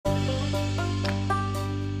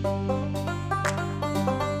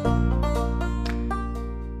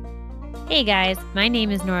Hey guys, my name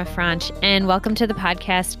is Nora Franch, and welcome to the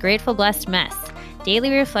podcast Grateful Blessed Mess, daily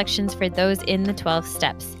reflections for those in the 12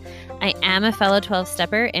 steps. I am a fellow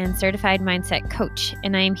 12-stepper and certified mindset coach,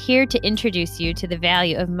 and I am here to introduce you to the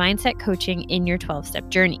value of mindset coaching in your 12-step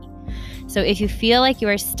journey. So if you feel like you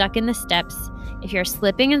are stuck in the steps, if you're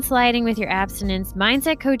slipping and sliding with your abstinence,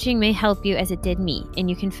 mindset coaching may help you as it did me, and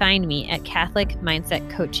you can find me at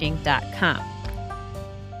CatholicMindsetCoaching.com.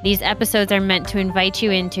 These episodes are meant to invite you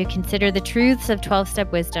in to consider the truths of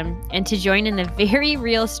 12-step wisdom and to join in the very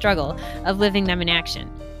real struggle of living them in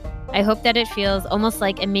action. I hope that it feels almost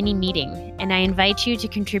like a mini meeting, and I invite you to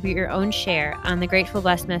contribute your own share on the Grateful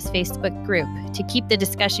Blessedness Facebook group to keep the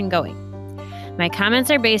discussion going. My comments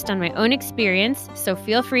are based on my own experience, so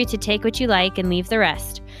feel free to take what you like and leave the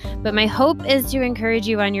rest. But my hope is to encourage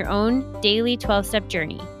you on your own daily 12-step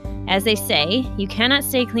journey. As they say, you cannot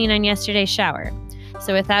stay clean on yesterday's shower.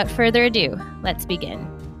 So without further ado, let's begin.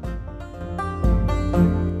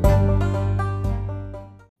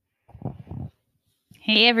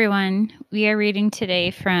 Hey everyone, we are reading today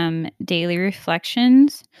from Daily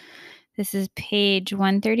Reflections. This is page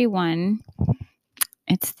 131.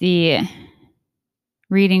 It's the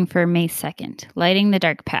reading for May 2nd, Lighting the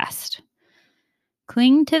Dark Past.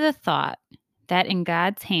 Cling to the thought that in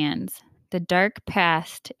God's hands, the dark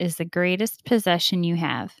past is the greatest possession you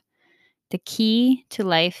have, the key to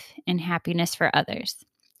life and happiness for others.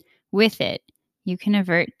 With it, you can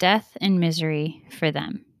avert death and misery for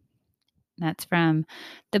them. That's from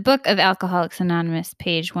the book of Alcoholics Anonymous,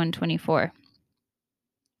 page 124.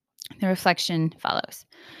 The reflection follows.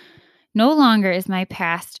 No longer is my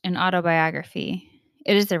past an autobiography.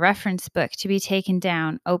 It is a reference book to be taken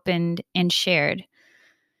down, opened, and shared.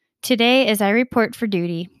 Today, as I report for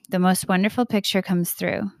duty, the most wonderful picture comes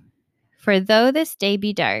through. For though this day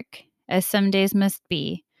be dark, as some days must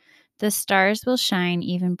be, the stars will shine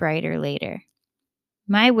even brighter later.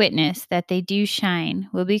 My witness that they do shine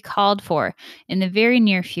will be called for in the very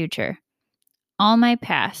near future. All my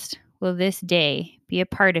past will this day be a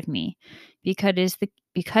part of me because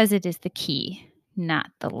it is the key,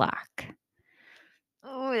 not the lock.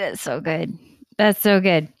 Oh, that's so good. That's so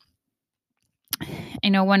good. I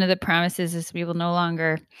know one of the promises is we will no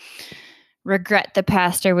longer regret the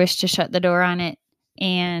past or wish to shut the door on it.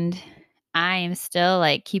 And I am still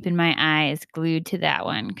keeping my eyes glued to that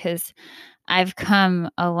one because I've come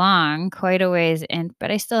along quite a ways, but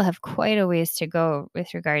I still have quite a ways to go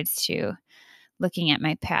with regards to looking at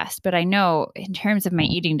my past. But I know in terms of my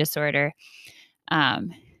eating disorder, I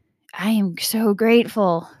am so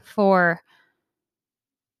grateful for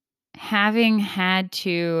having had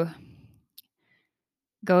to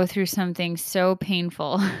go through something so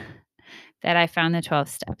painful that I found the 12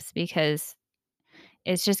 steps, because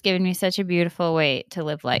it's just given me such a beautiful way to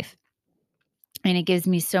live life. And it gives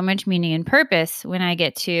me so much meaning and purpose when I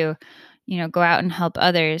get to, go out and help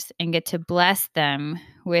others and get to bless them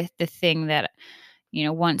with the thing that,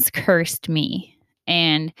 once cursed me.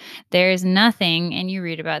 And there is nothing, and you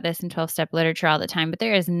read about this in 12-step literature all the time, but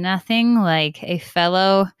there is nothing like a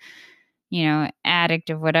fellow, addict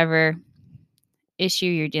of whatever issue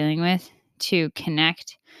you're dealing with to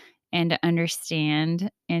connect and to understand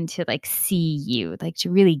and to see you, to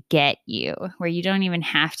really get you, where you don't even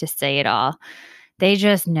have to say it all. They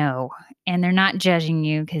just know, and they're not judging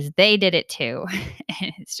you because they did it too.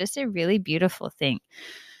 And it's just a really beautiful thing.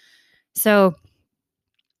 So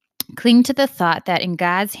cling to the thought that in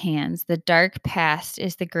God's hands, the dark past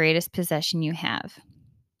is the greatest possession you have,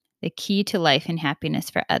 the key to life and happiness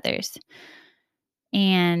for others.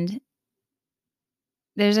 And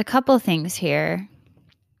there's a couple things here.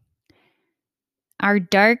 Our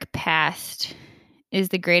dark past is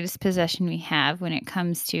the greatest possession we have when it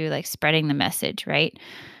comes to spreading the message, right?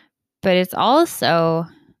 But it's also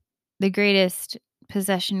the greatest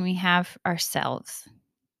possession we have ourselves.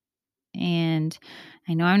 And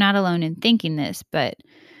I know I'm not alone in thinking this, but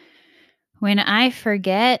when I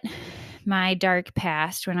forget my dark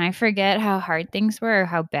past, when I forget how hard things were or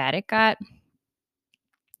how bad it got,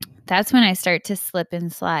 that's when I start to slip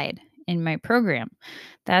and slide in my program.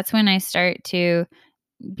 That's when I start to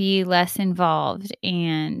be less involved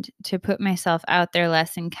and to put myself out there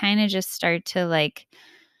less and kind of just start to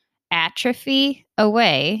atrophy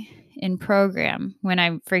away in program when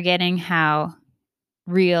I'm forgetting how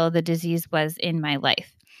real the disease was in my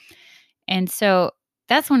life. And so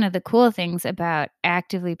that's one of the cool things about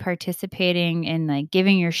actively participating in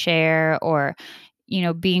giving your share, or,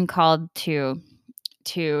 being called to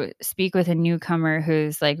speak with a newcomer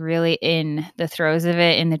who's really in the throes of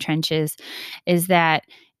it, in the trenches, is that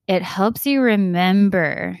it helps you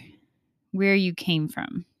remember where you came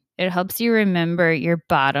from. It helps you remember your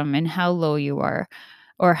bottom and how low you are,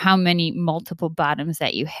 or how many multiple bottoms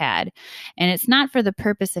that you had. And it's not for the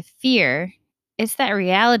purpose of fear. It's that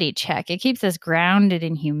reality check. It keeps us grounded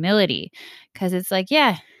in humility, because it's like,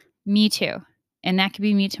 yeah, me too. And that could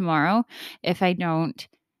be me tomorrow if I don't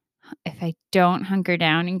hunker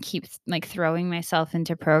down and keep like throwing myself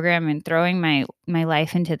into program and throwing my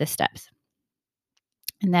life into the steps.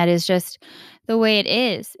 And that is just the way it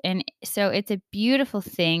is. And so it's a beautiful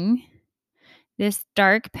thing. This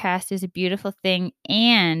dark past is a beautiful thing,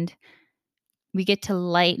 and we get to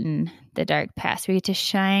lighten the dark past. We get to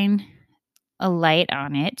shine a light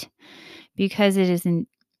on it, because it is in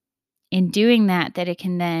doing that it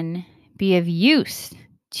can then be of use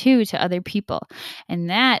to other people. And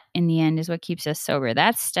that in the end is what keeps us sober.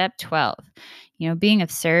 That's step 12, being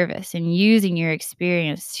of service and using your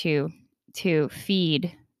experience to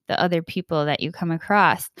feed the other people that you come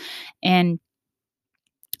across, and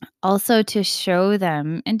also to show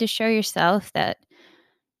them and to show yourself that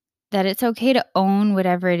it's okay to own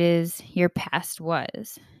whatever it is your past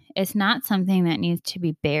was. It's not something that needs to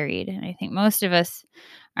be buried. And I think most of us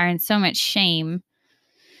are in so much shame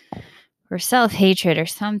or self-hatred or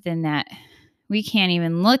something that we can't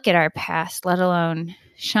even look at our past, let alone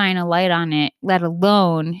shine a light on it, let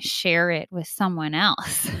alone share it with someone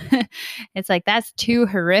else. It's like, that's too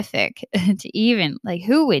horrific to even, like,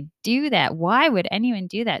 who would do that? Why would anyone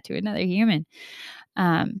do that to another human?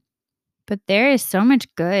 But there is so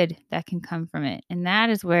much good that can come from it. And that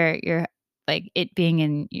is where you're like, it being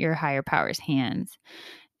in your higher power's hands,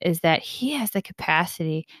 is that he has the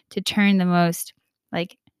capacity to turn the most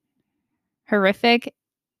like horrific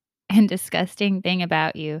and disgusting thing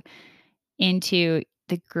about you into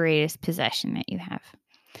the greatest possession that you have.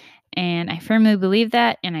 And I firmly believe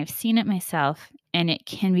that, and I've seen it myself, and it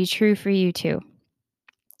can be true for you too.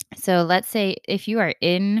 So let's say if you are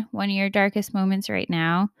in one of your darkest moments right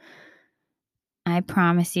now, I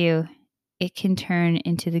promise you, it can turn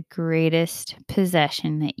into the greatest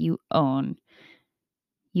possession that you own.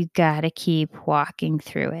 You got to keep walking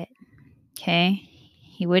through it. Okay?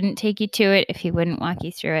 He wouldn't take you to it if he wouldn't walk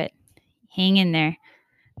you through it. Hang in there.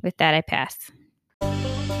 With that, I pass.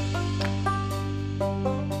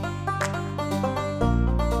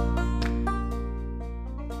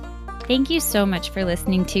 Thank you so much for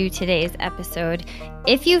listening to today's episode.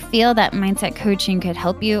 If you feel that mindset coaching could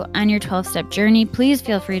help you on your 12-step journey, please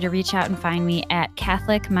feel free to reach out and find me at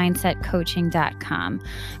catholicmindsetcoaching.com.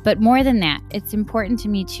 But more than that, it's important to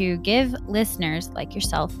me to give listeners like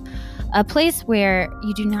yourself a place where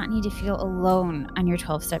you do not need to feel alone on your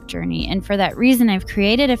 12-step journey. And for that reason, I've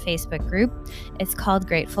created a Facebook group. It's called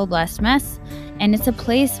Grateful Blessed Mess. And it's a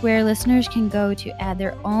place where listeners can go to add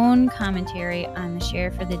their own commentary on the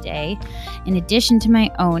share for the day, in addition to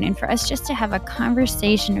my own, and for us just to have a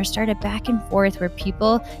conversation or start a back and forth where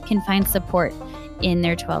people can find support in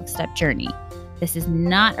their 12-step journey. This is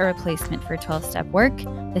not a replacement for 12-step work.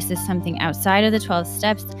 This is something outside of the 12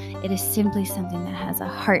 steps. It is simply something that has a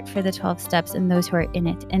heart for the 12 steps and those who are in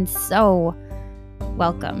it. And so,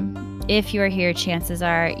 welcome. If you are here, chances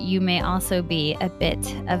are you may also be a bit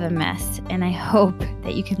of a mess. And I hope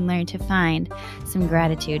that you can learn to find some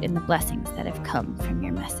gratitude in the blessings that have come from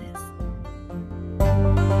your messes.